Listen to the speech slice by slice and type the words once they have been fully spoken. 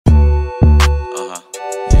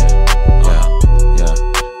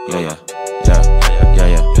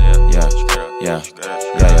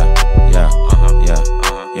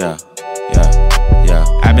yeah, yeah.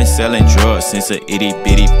 I've been selling drugs since a itty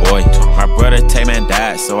bitty boy. My brother Tay-Man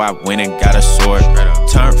died, so I went and got a sword.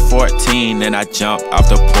 Turned 14 and I jumped off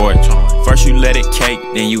the porch. First you let it cake,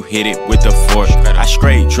 then you hit it with the fork. I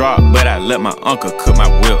straight drop, but I let my uncle cook my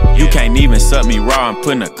whip. You can't even suck me raw, I'm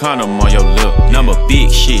putting a condom on your lip. Number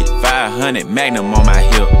big shit, 500 Magnum on my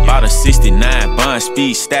hip. Bought a 69 bun,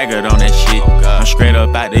 speed staggered on that shit. I'm straight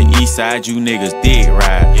up out the east side, you niggas dig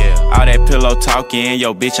ride. All that pillow talking,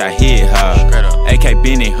 yo bitch I hit her. AK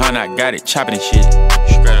Benny Hunt, I got it chopping and shit.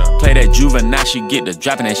 Play that juvenile, she get the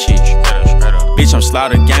dropping that shit. Bitch, I'm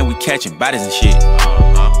slaughter gang, we catching bodies and shit.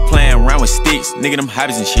 Playing around with sticks, nigga, them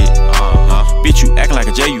hobbies and shit. Bitch, you acting like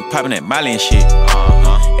a J, you popping that Molly and shit.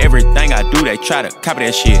 Everything I do, they try to copy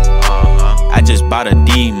that shit. I just bought a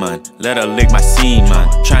demon, let her lick my semen.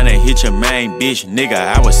 Tryna hit your main bitch, nigga,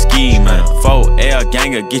 I was scheming. 4L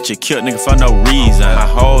ganger, get you killed, nigga, for no reason. My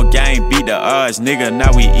whole gang beat the odds, nigga,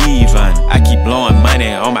 now we even. I keep blowing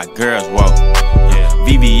money on my girls, whoa.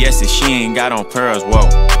 VVS she ain't got on pearls, whoa.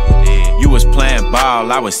 You was playing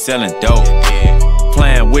ball, I was selling dope.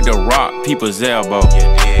 Playing with the rock, people's elbow.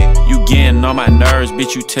 You getting on my nerves,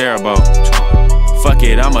 bitch, you terrible. Fuck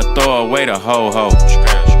it, I'ma throw away the ho-ho.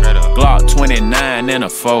 Glock 29 and a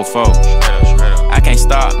fofo. I can't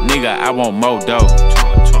stop, nigga, I want more dough.